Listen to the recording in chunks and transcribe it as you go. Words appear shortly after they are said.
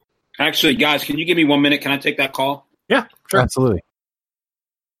Actually, guys, can you give me 1 minute? Can I take that call? Yeah, sure. Absolutely.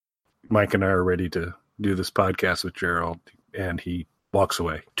 Mike and I are ready to do this podcast with Gerald, and he walks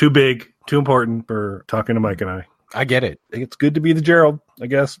away. Too big, too important for talking to Mike and I. I get it. It's good to be the Gerald, I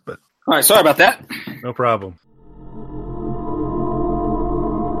guess, but All right, sorry about that. no problem.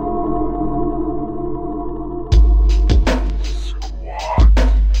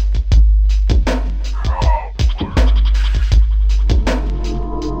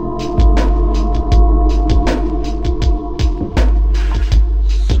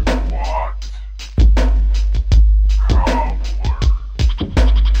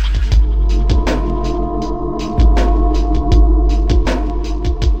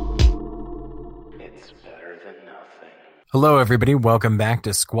 Hello, everybody. Welcome back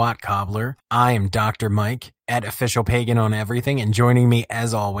to Squat Cobbler. I am Dr. Mike at Official Pagan on everything, and joining me,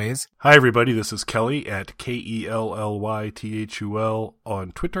 as always. Hi, everybody. This is Kelly at KELLYTHUL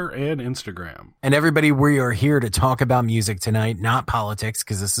on Twitter and Instagram. And everybody, we are here to talk about music tonight, not politics,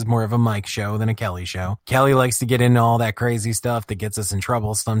 because this is more of a Mike show than a Kelly show. Kelly likes to get into all that crazy stuff that gets us in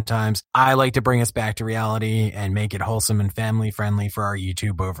trouble sometimes. I like to bring us back to reality and make it wholesome and family-friendly for our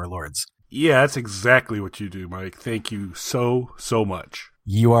YouTube overlords. Yeah, that's exactly what you do, Mike. Thank you so much.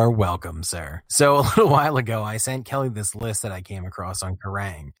 You are welcome, sir. So a little while ago, I sent Kelly this list that I came across on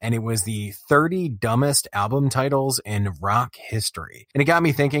Kerrang, and it was the 30 dumbest album titles in rock history. And it got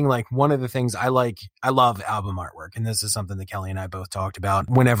me thinking, like, one of the things I love album artwork, and this is something that Kelly and I both talked about.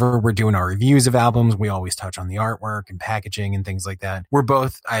 Whenever we're doing our reviews of albums, we always touch on the artwork and packaging and things like that. We're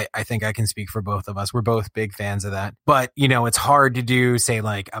both, I think I can speak for both of us, we're both big fans of that. But, you know, it's hard to do, say,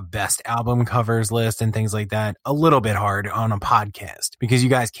 like a best album covers list and things like that. A little bit hard on a podcast, because you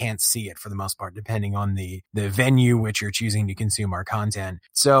guys can't see it for the most part, depending on the venue which you're choosing to consume our content.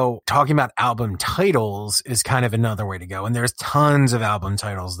 So talking about album titles is kind of another way to go. And there's tons of album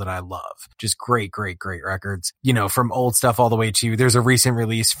titles that I love. Just great records, you know, from old stuff all the way to, there's a recent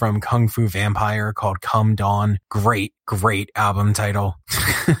release from Kung Fu Vampire called Come Dawn. Great album title.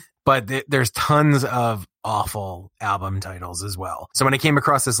 But there's tons of awful album titles as well. So when I came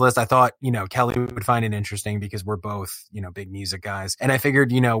across this list, I thought, you know, Kelly would find it interesting because we're both, you know, big music guys. And I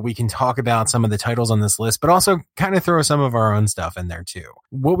figured, you know, we can talk about some of the titles on this list, but also kind of throw some of our own stuff in there too.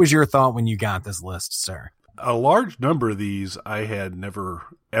 What was your thought when you got this list, sir? A large number of these I had never,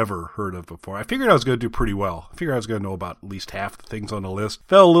 ever heard of before. I figured I was going to do pretty well. I figured I was going to know about at least half the things on the list.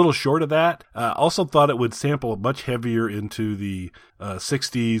 Fell a little short of that. Also thought it would sample much heavier into the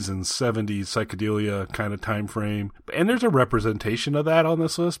 60s and 70s psychedelia kind of time frame. And there's a representation of that on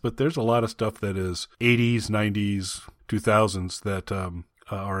this list, but there's a lot of stuff that is 80s, 90s, 2000s that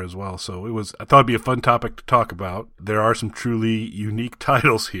are as well. So I thought it'd be a fun topic to talk about. There are some truly unique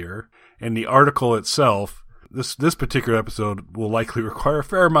titles here, and the article itself, this particular episode will likely require a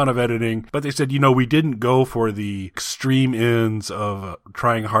fair amount of editing, but they said, you know, we didn't go for the extreme ends of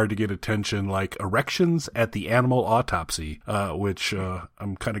trying hard to get attention, like erections at the animal autopsy, which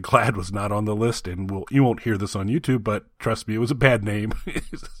I'm kind of glad was not on the list, and you won't hear this on YouTube, but trust me, it was a bad name.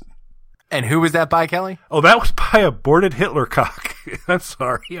 And who was that by, Kelly? Oh, that was by Aborted Hitler Cock. I'm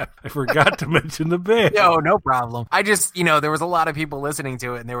sorry. I forgot to mention the band. No problem. I just, you know, there was a lot of people listening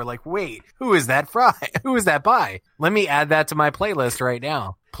to it and they were like, wait, who is that who is that by? Let me add that to my playlist right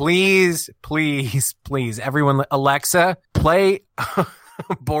now. Please, everyone, Alexa, play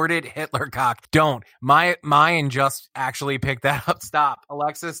Aborted Hitler Cock. Don't. Mine just actually picked that up. Stop.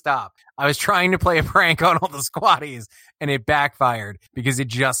 Alexa, stop. I was trying to play a prank on all the squatties and it backfired because it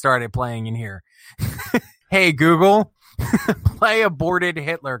just started playing in here. Hey, Google, play Aborted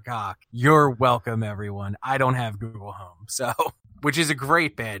Hitler Cock. You're welcome, everyone. I don't have Google Home, so, which is a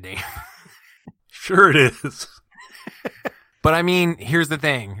great band name. Sure it is. But I mean, here's the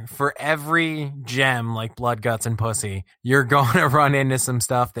thing. For every gem like Blood, Guts, and Pussy, you're going to run into some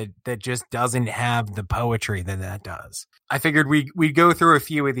stuff that just doesn't have the poetry that does. I figured we'd go through a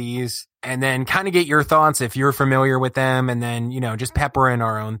few of these and then kind of get your thoughts if you're familiar with them, and then, you know, just pepper in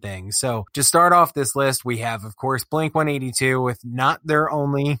our own things. So to start off this list, we have, of course, Blink-182 with not their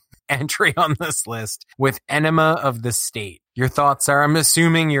only entry on this list, with Enema of the State. Your thoughts, sir? I'm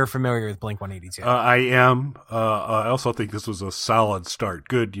assuming you're familiar with Blink-182. I am. I also think this was a solid start.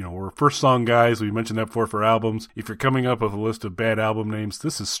 Good. You know, we're first song guys. We mentioned that before for albums. If you're coming up with a list of bad album names,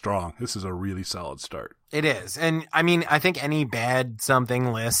 this is strong. This is a really solid start. It is. And I mean, I think any bad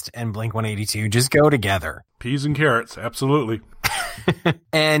something list and Blink-182 just go together. Peas and carrots. Absolutely.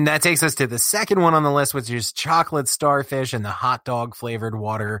 And that takes us to the second one on the list, which is Chocolate Starfish and the Hot Dog Flavored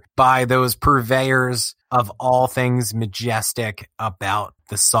Water by those purveyors of all things majestic about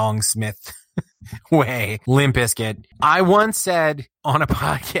the Songsmith way, Limp Bizkit. I once said on a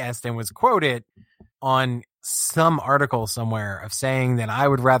podcast and was quoted on some article somewhere of saying that I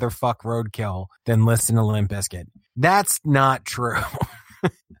would rather fuck Roadkill than listen to Limp Bizkit. That's not true.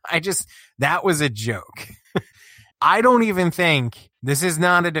 That was a joke. I don't even think, this is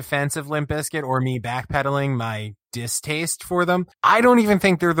not a defense of Limp Bizkit or me backpedaling my distaste for them. I don't even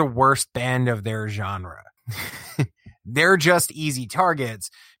think they're the worst band of their genre. They're just easy targets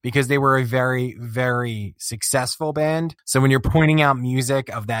because they were a very, very successful band. So when you're pointing out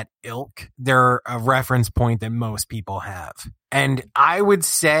music of that ilk, they're a reference point that most people have. And I would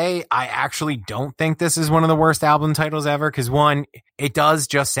say I actually don't think this is one of the worst album titles ever because, one, it does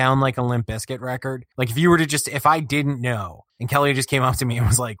just sound like a Limp Bizkit record. Like if I didn't know, and Kelly just came up to me and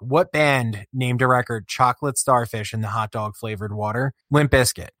was like, what band named a record Chocolate Starfish in the hot dog flavored water? Limp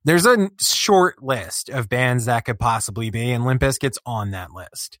Bizkit. There's a short list of bands that could possibly be, and Limp Bizkit's on that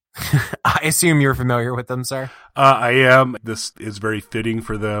list. I assume you're familiar with them, sir? I am. This is very fitting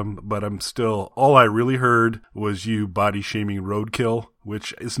for them, but I'm still, all I really heard was you body shaming Roadkill,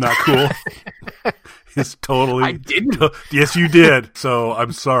 which is not cool. It's totally. I didn't. Yes, you did. So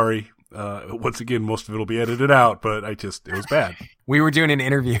I'm sorry. Once again, most of it will be edited out, but it was bad. We were doing an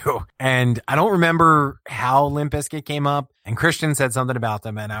interview and I don't remember how Limp Bizkit came up, and Christian said something about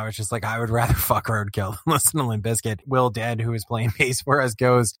them. And I was just like, I would rather fuck Roadkill than listen to Limp Bizkit. Will Dead, who is playing bass for us,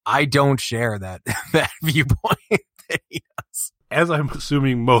 goes, I don't share that viewpoint that he does. As I'm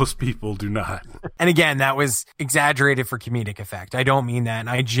assuming most people do not. And again, that was exaggerated for comedic effect. I don't mean that. And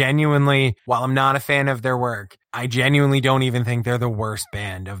I genuinely, while I'm not a fan of their work, I genuinely don't even think they're the worst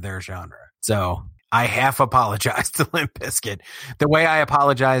band of their genre. So I half apologize to Limp Bizkit the way I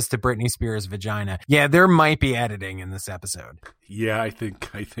apologize to Britney Spears' vagina. Yeah, there might be editing in this episode. Yeah, I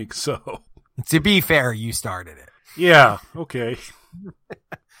think so. To be fair, you started it. Yeah, okay.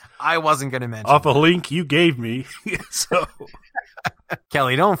 I wasn't going to mention off a link you gave me. So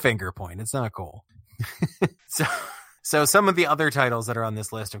Kelly, don't finger point. It's not cool. So some of the other titles that are on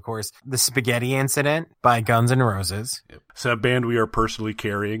this list, of course, The Spaghetti Incident by Guns N' Roses. It's a band we are personally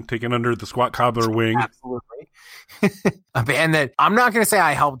carrying, taken under the Squat Cobbler wing. Absolutely. A band that I'm not going to say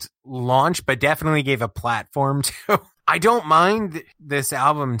I helped launch, but definitely gave a platform to. I don't mind this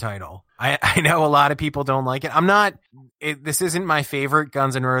album title. I know a lot of people don't like it. This isn't my favorite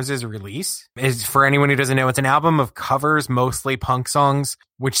Guns N' Roses release. For anyone who doesn't know, it's an album of covers, mostly punk songs,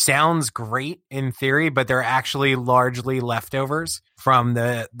 which sounds great in theory, but they're actually largely leftovers from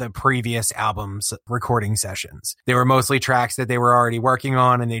the previous album's recording sessions. They were mostly tracks that they were already working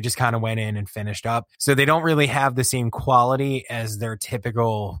on, and they just kind of went in and finished up. So they don't really have the same quality as their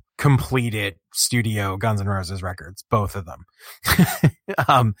typical completed studio Guns N' Roses records, both of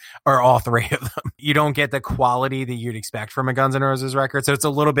them, or all three of them. You don't get the quality that you'd expect from a Guns N' Roses record. So it's a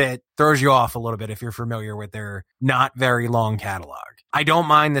little bit, throws you off a little bit if you're familiar with their not very long catalog. I don't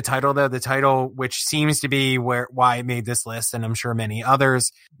mind the title though. The title, which seems to be why I made this list, and I'm sure many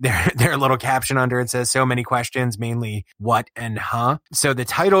others, their little caption under it says so many questions, mainly what and huh. So the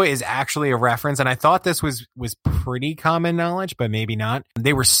title is actually a reference, and I thought this was pretty common knowledge, but maybe not.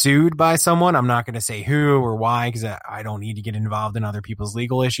 They were sued by someone. I'm not going to say who or why because I don't need to get involved in other people's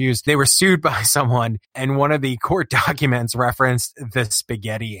legal issues. They were sued by someone, and one of the court documents referenced the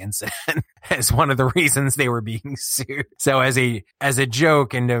spaghetti incident as one of the reasons they were being sued. So as a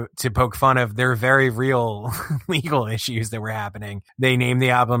joke and to poke fun of their very real legal issues that were happening, they named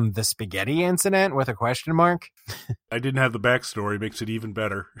the album The Spaghetti Incident with a question mark. I didn't have the backstory, makes it even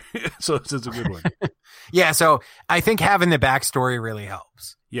better. So this is a good one. Yeah, so I think having the backstory really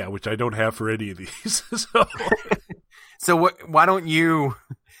helps. Yeah, which I don't have for any of these. So why don't you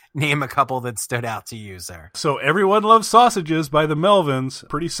name a couple that stood out to you, sir? So Everyone Loves Sausages by the Melvins.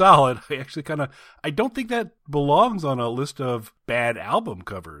 Pretty solid. I don't think that belongs on a list of bad album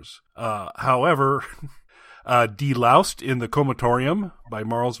covers. However, Deloused in the Comatorium by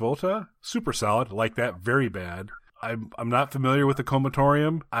Mars Volta. Super solid. Like that. Very bad. I'm not familiar with the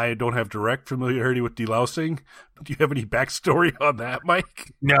Comatorium. I don't have direct familiarity with delousing. Do you have any backstory on that,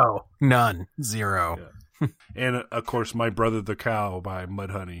 Mike? No, none. Zero. Yeah. And, of course, My Brother the Cow by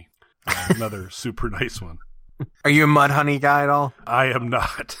Mudhoney. Another super nice one. Are you a Mudhoney guy at all? I am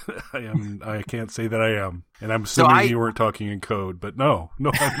not. I can't say that I am. And I'm assuming you weren't talking in code, but no,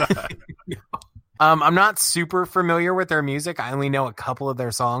 I'm not. I'm not super familiar with their music. I only know a couple of their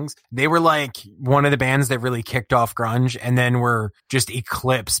songs. They were like one of the bands that really kicked off grunge and then were just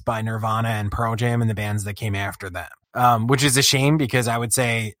eclipsed by Nirvana and Pearl Jam and the bands that came after them. which is a shame because I would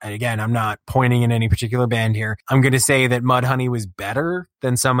say, again, I'm not pointing in any particular band here. I'm going to say that Mudhoney was better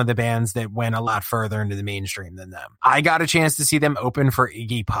than some of the bands that went a lot further into the mainstream than them. I got a chance to see them open for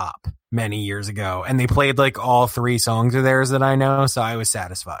Iggy Pop many years ago, and they played like all 3 songs of theirs that I know, so I was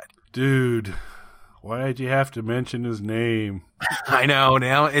satisfied. Dude, why'd you have to mention his name? I know,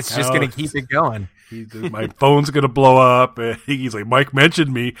 now it's just going to keep it going. My phone's going to blow up. And Iggy's like, Mike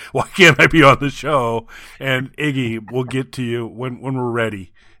mentioned me. Why can't I be on the show? And Iggy, we'll get to you when we're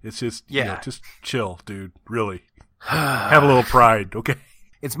ready. It's just, just chill, dude. Really. Have a little pride, okay?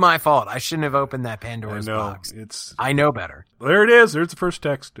 It's my fault. I shouldn't have opened that Pandora's box. I know better. There it is. There's the first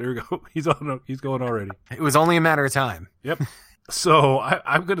text. There you go. He's going already. It was only a matter of time. Yep. So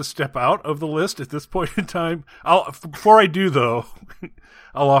I'm going to step out of the list at this point in time. Before I do, though,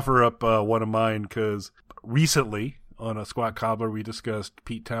 I'll offer up one of mine because recently on a Squat Cobbler we discussed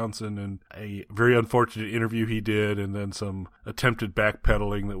Pete Townsend and a very unfortunate interview he did, and then some attempted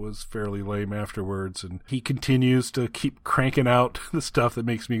backpedaling that was fairly lame afterwards. And he continues to keep cranking out the stuff that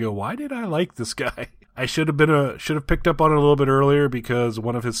makes me go, "Why did I like this guy?" I should have picked up on it a little bit earlier because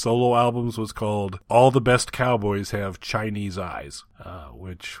one of his solo albums was called All the Best Cowboys Have Chinese Eyes,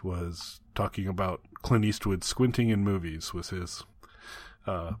 which was talking about Clint Eastwood squinting in movies was his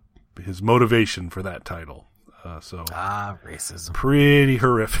motivation for that title. Racism. Pretty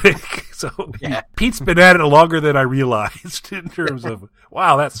horrific. So yeah. Pete's been at it longer than I realized in terms of,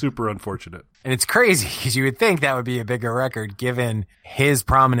 wow, that's super unfortunate. And it's crazy because you would think that would be a bigger record given his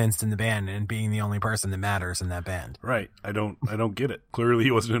prominence in the band and being the only person that matters in that band. Right. I don't get it. Clearly he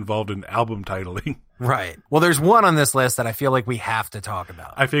wasn't involved in album titling. Right. Well, there's one on this list that I feel like we have to talk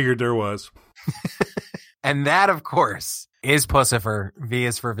about. I figured there was. And that, of course, is Puscifer, V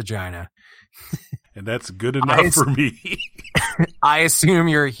is for Vagina. And that's good enough for me. I assume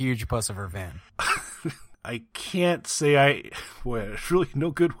you're a huge Puscifer fan. I can't say there's really no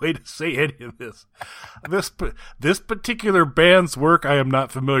good way to say any of this. This particular band's work I am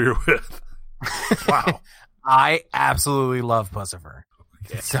not familiar with. Wow. I absolutely love Puscifer.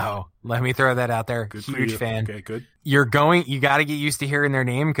 Okay. So let me throw that out there. Good Huge fan. Okay, good. You got to get used to hearing their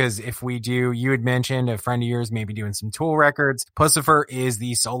name because if we do, you had mentioned a friend of yours maybe doing some Tool records. Puscifer is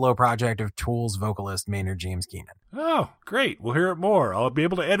the solo project of Tool's vocalist Maynard James Keenan. Oh, great. We'll hear it more. I'll be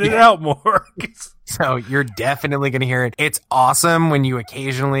able to edit it out more. So you're definitely going to hear it. It's awesome when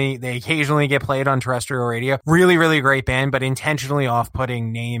they occasionally get played on terrestrial radio. Really, really great band, but intentionally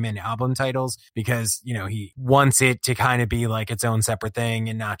off-putting name and album titles because, he wants it to kind of be like its own separate thing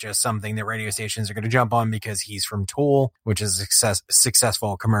and not just something that radio stations are going to jump on because he's from Tool, which is a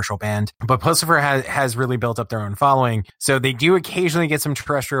successful commercial band. But Puscifer has really built up their own following. So they do occasionally get some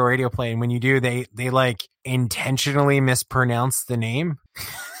terrestrial radio play. And when you do, they like intentionally mispronounce the name.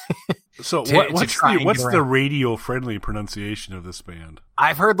 So what's the radio friendly pronunciation of this band?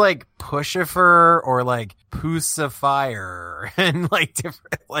 I've heard like Puscifer or like Pussifier and like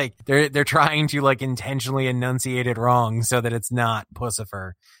different, like they're trying to like intentionally enunciate it wrong so that it's not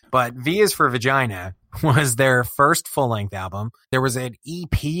Puscifer. But V is for Vagina was their first full-length album. There was an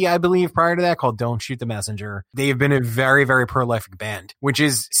EP, I believe, prior to that called Don't Shoot the Messenger. They've been a very, very prolific band, which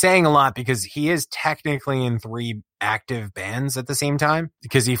is saying a lot because he is technically in 3 active bands at the same time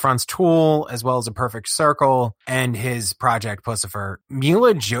because he fronts Tool as well as A Perfect Circle and his project Puscifer.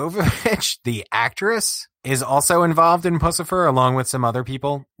 Mila Jovovich, the actress, is also involved in Puscifer along with some other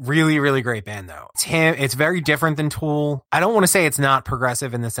people. Really, really great band though. It's very different than Tool. I don't want to say it's not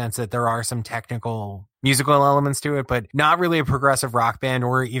progressive in the sense that there are some technical musical elements to it, but not really a progressive rock band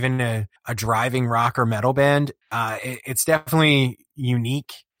or even a driving rock or metal band. It's definitely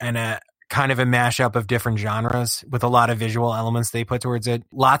unique and a kind of a mashup of different genres with a lot of visual elements they put towards it.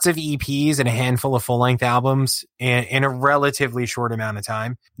 Lots of EPs and a handful of full-length albums in a relatively short amount of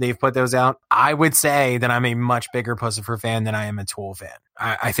time. They've put those out. I would say that I'm a much bigger Puscifer fan than I am a Tool fan.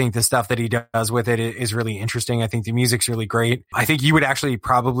 I think the stuff that he does with it is really interesting. I think the music's really great. I think you would actually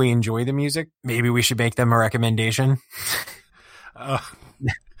probably enjoy the music. Maybe we should make them a recommendation.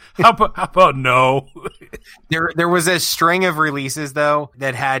 How about no? There was a string of releases though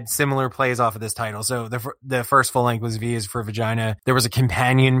that had similar plays off of this title. So the first full length was V is for Vagina. There was a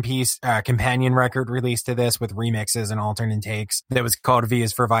companion record released to this with remixes and alternate takes that was called V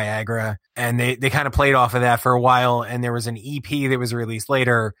is for Viagra. And they kind of played off of that for a while. And there was an EP that was released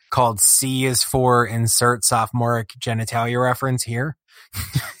later called C is for insert sophomoric genitalia reference here.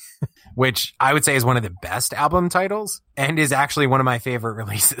 Which I would say is one of the best album titles and is actually one of my favorite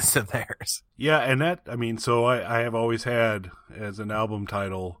releases of theirs. Yeah, and so I have always had as an album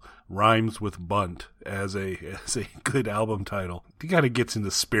title Rhymes with Bunt as a good album title. It kind of gets in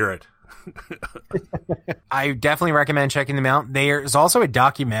the spirit. I definitely recommend checking them out. There's also a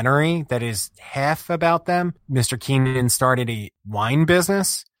documentary that is half about them. Mr. Keenan started a wine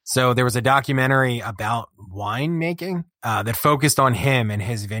business. So there was a documentary about wine making that focused on him and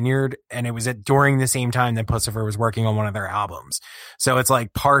his vineyard. And it was during the same time that Puscifer was working on one of their albums. So it's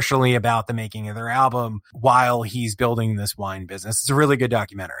like partially about the making of their album while he's building this wine business. It's a really good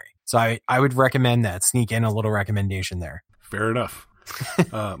documentary. So I would recommend that. Sneak in a little recommendation there. Fair enough.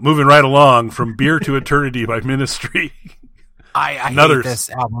 Moving right along from Beer to Eternity by Ministry. I hate this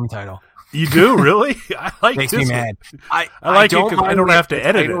album title. You do, really? I like Makes this me one. mad. I like it because I don't have to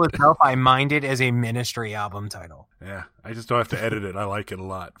edit it. Itself, I mind it as a Ministry album title. Yeah, I just don't have to edit it. I like it a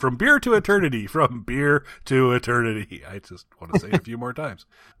lot. From Beer to Eternity. From Beer to Eternity. I just want to say it a few more times.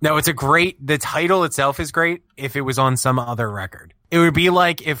 No, the title itself is great if it was on some other record. It would be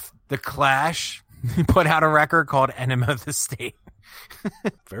like if The Clash put out a record called Enema of the State.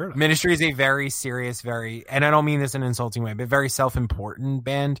 Fair enough. Ministry is a very serious, and I don't mean this in an insulting way, but very self-important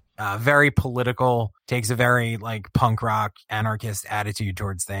band. Very political, takes a very like punk rock anarchist attitude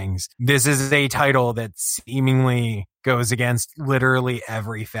towards things. This is a title that seemingly goes against literally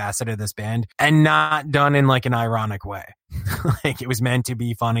every facet of this band and not done in like an ironic way. Like it was meant to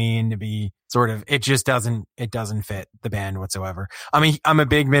be funny and to be sort of, it doesn't fit the band whatsoever. I mean, I'm a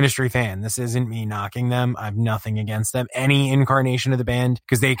big Ministry fan. This isn't me knocking them. I have nothing against them. Any incarnation of the band,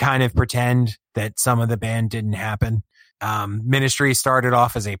 because they kind of pretend that some of the band didn't happen. Ministry started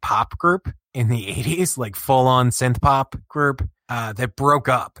off as a pop group in the 80s, like full on synth pop group, that broke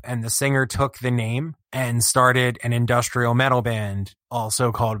up, and the singer took the name and started an industrial metal band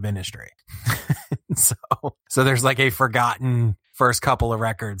also called Ministry. So there's like a forgotten first couple of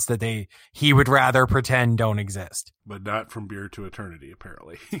records that he would rather pretend don't exist. But not From Beer to Eternity,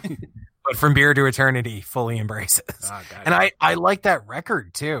 apparently. But From Beer to Eternity fully embraces. And I like that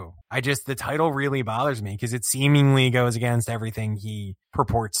record too. The title really bothers me because it seemingly goes against everything he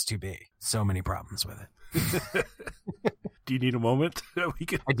purports to be. So many problems with it. Do you need a moment?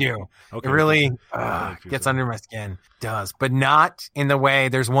 I do. Okay. It really gets under my skin. Does, but not in the way.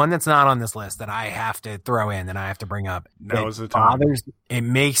 There's one that's not on this list that I have to throw in, that I have to bring up. Now is the time. It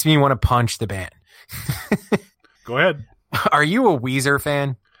makes me want to punch the band. Go ahead. Are you a Weezer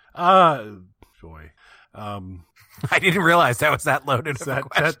fan? Joy. I didn't realize that was that loaded.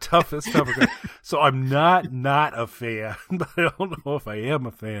 That tough. So I'm not a fan, but I don't know if I am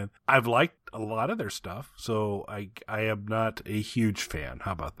a fan. I've liked a lot of their stuff, so I am not a huge fan.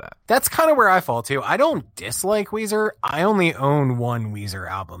 How about that? That's kind of where I fall too. I don't dislike Weezer. I only own one Weezer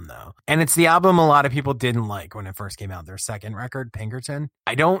album though, and it's the album a lot of people didn't like when it first came out. Their second record, Pinkerton.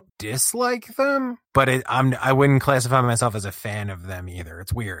 I don't dislike them, but I wouldn't classify myself as a fan of them either.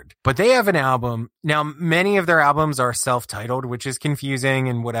 It's weird. But they have an album now. Many of their albums are self-titled, which is confusing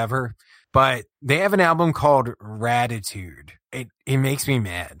and whatever. But they have an album called Raditude. It makes me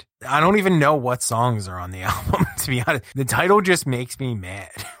mad. I don't even know what songs are on the album, to be honest. The title just makes me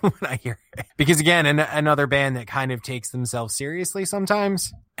mad when I hear it. Because again, another band that kind of takes themselves seriously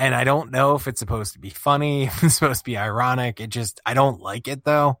sometimes. And I don't know if it's supposed to be funny, if it's supposed to be ironic. I don't like it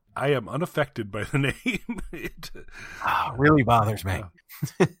though. I am unaffected by the name. It really bothers me.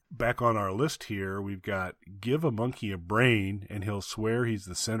 Back on our list here, we've got Give a Monkey a Brain and He'll Swear He's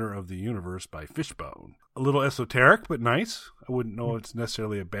the Center of the Universe by Fishbone. A little esoteric, but nice. I wouldn't know it's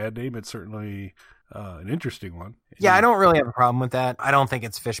necessarily a bad name. It's certainly an interesting one. Yeah, I don't really have a problem with that. I don't think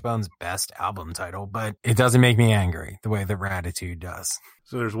it's Fishbone's best album title, but it doesn't make me angry the way the Raditude does.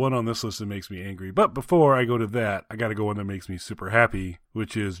 So there's one on this list that makes me angry. But before I go to that, I got to go one that makes me super happy,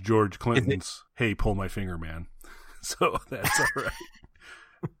 which is George Clinton's Hey, Pull My Finger, Man. So that's all right.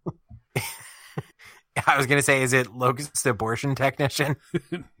 I was going to say, is it Locust Abortion Technician?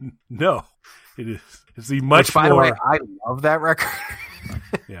 No, it is. It's the much Which, by more... the way, I love that record.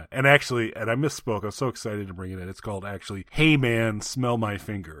 Yeah, and I misspoke. I was so excited to bring it in. It's called actually, Hey Man, Smell My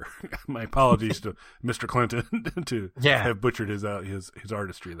Finger. My apologies to Mr. Clinton to have butchered his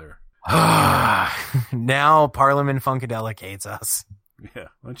artistry there. Now Parliament Funkadelic hates us. Yeah,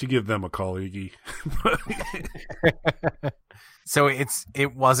 why don't you give them a call, Iggy? So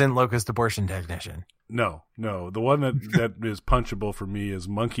it wasn't Locust Abortion Technician. No. The one that is punchable for me is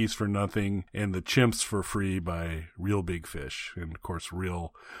Monkeys for Nothing and The Chimps for Free by Real Big Fish. And, of course,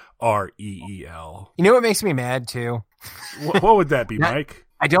 Real, R-E-E-L. You know what makes me mad, too? What would that be, Mike?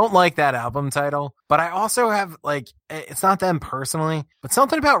 I don't like that album title, but I also have, it's not them personally, but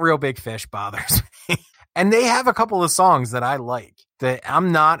something about Real Big Fish bothers me. And they have a couple of songs that I like.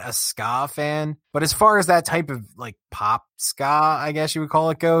 I'm not a ska fan, but as far as that type of like pop ska, I guess you would call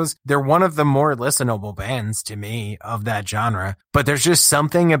it, goes, they're one of the more listenable bands to me of that genre. But there's just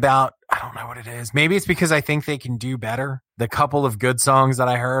something about, I don't know what it is. Maybe it's because I think they can do better. The couple of good songs that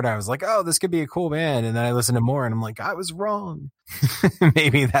I heard, I was like, oh, this could be a cool band. And then I listened to more and I'm like, I was wrong.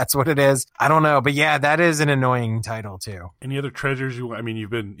 Maybe that's what it is. I don't know. But yeah, that is an annoying title too. Any other treasures you've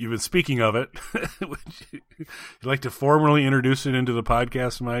been speaking of it. Would you like to formally introduce it into the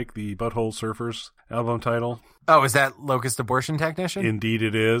podcast, Mike, the Butthole Surfers album title? Oh, is that Locust Abortion Technician? Indeed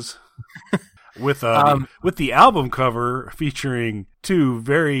it is. With the album cover featuring two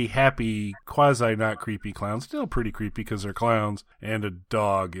very happy, quasi not creepy clowns, still pretty creepy because they're clowns, and a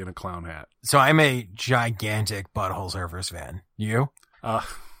dog in a clown hat. So I'm a gigantic Butthole Surfers fan. You?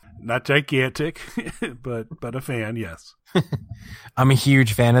 Not gigantic, but a fan, yes. I'm a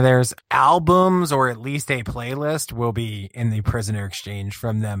huge fan of theirs. Albums, or at least a playlist, will be in the Prisoner Exchange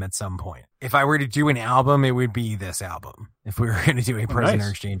from them at some point. If I were to do an album, it would be this album. If we were going to do a Prisoner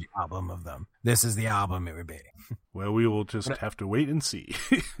Exchange album of them, this is the album it would be. Well, we will just have to wait and see.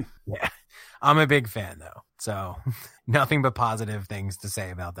 Yeah. I'm a big fan, though. So nothing but positive things to say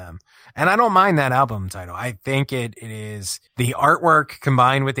about them. And I don't mind that album title. I think it is the artwork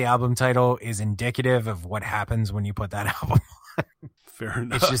combined with the album title is indicative of what happens when you put that album on. Fair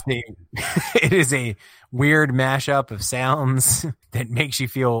enough. It's just it is a weird mashup of sounds that makes you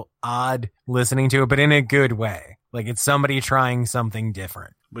feel odd listening to it, but in a good way. Like it's somebody trying something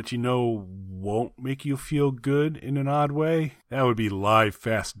different. But won't make you feel good in an odd way? That would be Live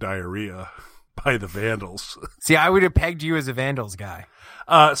Fast Diarrhea by the Vandals. See, I would have pegged you as a Vandals guy.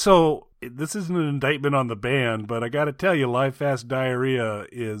 So this isn't an indictment on the band, but I got to tell you, Live Fast Diarrhea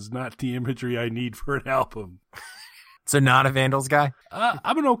is not the imagery I need for an album. So not a Vandals guy?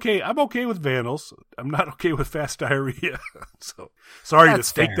 I'm okay with Vandals. I'm not okay with Fast Diarrhea. So sorry That's to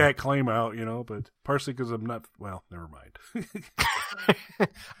stake fair. that claim out, but partially because I'm not. Well, never mind.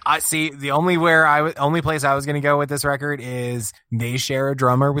 I see. The only place I was going to go with this record is they share a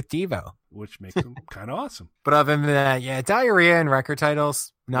drummer with Devo, which makes them kind of awesome. But other than that, yeah, Diarrhea and record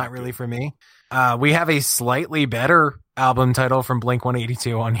titles not really for me. We have a slightly better album title from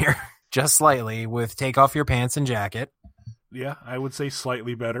Blink-182 on here. Just slightly, with Take Off Your Pants and Jacket. Yeah, I would say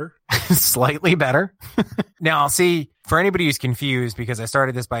slightly better. Slightly better. Now, see, for anybody who's confused, because I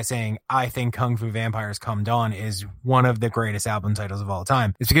started this by saying I think Kung Fu Vampires Come Dawn is one of the greatest album titles of all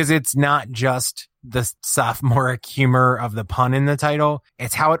time. It's because it's not just the sophomoric humor of the pun in the title.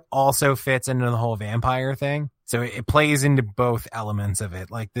 It's how it also fits into the whole vampire thing. So it plays into both elements of it,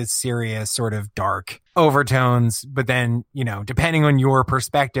 like this serious sort of dark overtones, but then, depending on your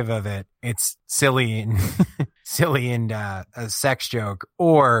perspective of it, it's silly and a sex joke,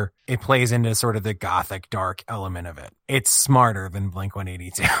 or it plays into sort of the gothic dark element of it. It's smarter than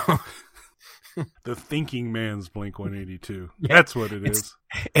Blink-182. The thinking man's Blink-182. Yeah, that's what it is.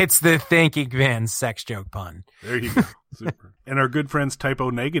 It's the thinking man's sex joke pun. There you go. Super. And our good friends Typo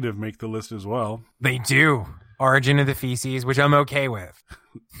Negative make the list as well. They do. Origin of the Feces, which I'm okay with.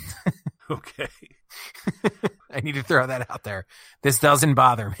 Okay. I need to throw that out there. This doesn't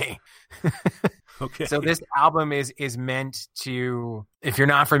bother me. Okay. So this album is meant to, if you're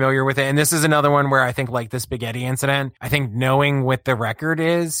not familiar with it, and this is another one where I think, like the Spaghetti Incident, I think knowing what the record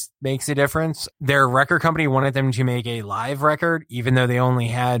is makes a difference. Their record company wanted them to make a live record, even though they only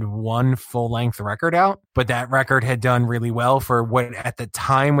had one full-length record out. But that record had done really well for what at the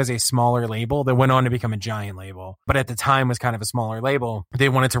time was a smaller label that went on to become a giant label. But at the time was kind of a smaller label. They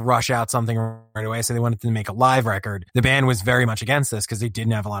wanted to rush out something right away, so they wanted to make a live record. The band was very much against this because they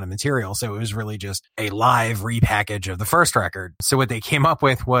didn't have a lot of material. So it was really just a live repackage of the first record. So what they came up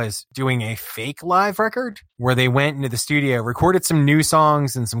with was doing a fake live record where they went into the studio, recorded some new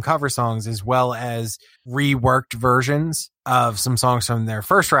songs and some cover songs, as well as reworked versions of some songs from their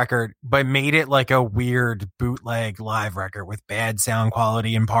first record, but made it like a weird bootleg live record with bad sound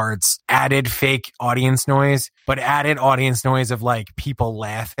quality in parts, added fake audience noise, but added audience noise of like people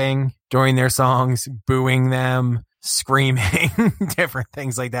laughing during their songs, booing them, screaming, different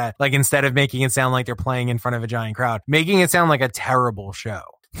things like that. Like instead of making it sound like they're playing in front of a giant crowd, making it sound like a terrible show.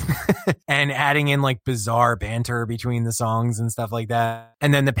 And adding in like bizarre banter between the songs and stuff like that.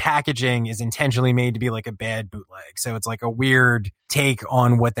 And then the packaging is intentionally made to be like a bad bootleg. So it's like a weird take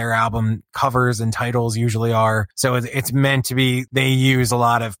on what their album covers and titles usually are. So it's meant to be, they use a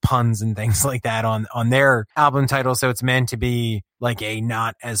lot of puns and things like that on their album title. So it's meant to be like a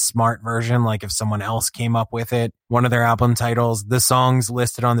not as smart version. Like if someone else came up with it, one of their album titles, the songs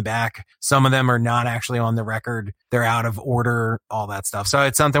listed on the back, some of them are not actually on the record. They're out of order, all that stuff. So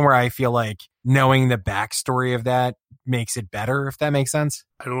it's something where I feel like knowing the backstory of that makes it better, if that makes sense.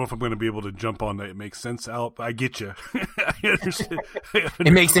 I don't know if I'm going to be able to jump on that. It makes sense out. I get you. I understand.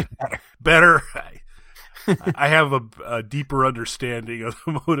 It makes it better. Better. I have a deeper understanding of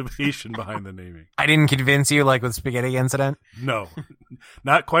the motivation behind the naming. I didn't convince you like with Spaghetti Incident? No,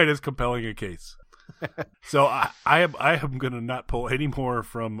 not quite as compelling a case. So I am going to not pull any more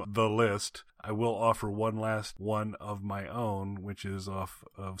from the list. I will offer one last one of my own, which is off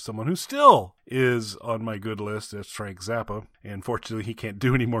of someone who still is on my good list. That's Frank Zappa. And fortunately, he can't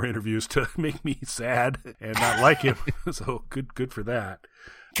do any more interviews to make me sad and not like him. So good for that.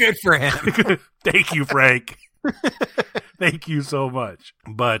 Good for him. Thank you, Frank. Thank you so much.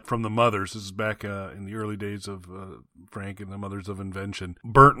 But from the Mothers, this is back in the early days of Frank and the Mothers of Invention.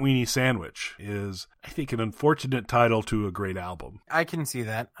 Burnt Weenie Sandwich is, I think, an unfortunate title to a great album. I can see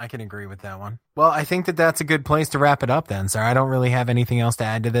that. I can agree with that one. Well, I think that that's a good place to wrap it up then, sir. I don't really have anything else to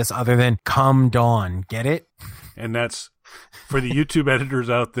add to this other than Come Dawn. Get it? And that's, for the YouTube editors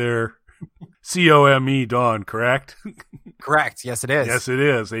out there, COME Dawn, correct? Correct. Yes, it is. Yes, it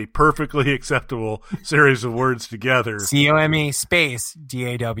is. A perfectly acceptable series of words together. COME space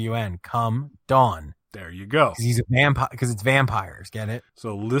DAWN. Come Dawn. There you go. Because he's a vampire. Because it's vampires. Get it?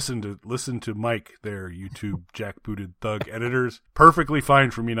 So listen to Mike there, YouTube jackbooted thug editors. Perfectly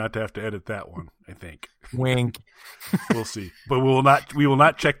fine for me not to have to edit that one, I think. Wink. We'll see. But we will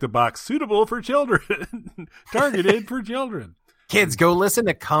not check the box suitable for children. Targeted for children. Kids, go listen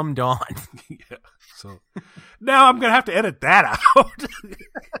to Come Dawn. Yeah. So now I'm going to have to edit that out.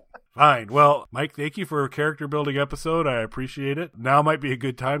 Fine. Well, Mike, thank you for a character building episode. I appreciate it. Now might be a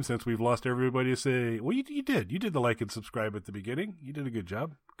good time since we've lost everybody to say, well, you did. You did the like and subscribe at the beginning. You did a good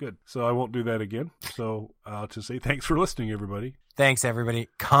job. Good. So I won't do that again. So I'll just say thanks for listening, everybody. Thanks, everybody.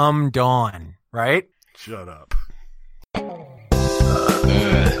 Come Dawn, right? Shut up.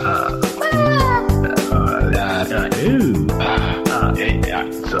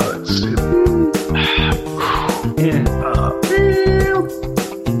 Yeah.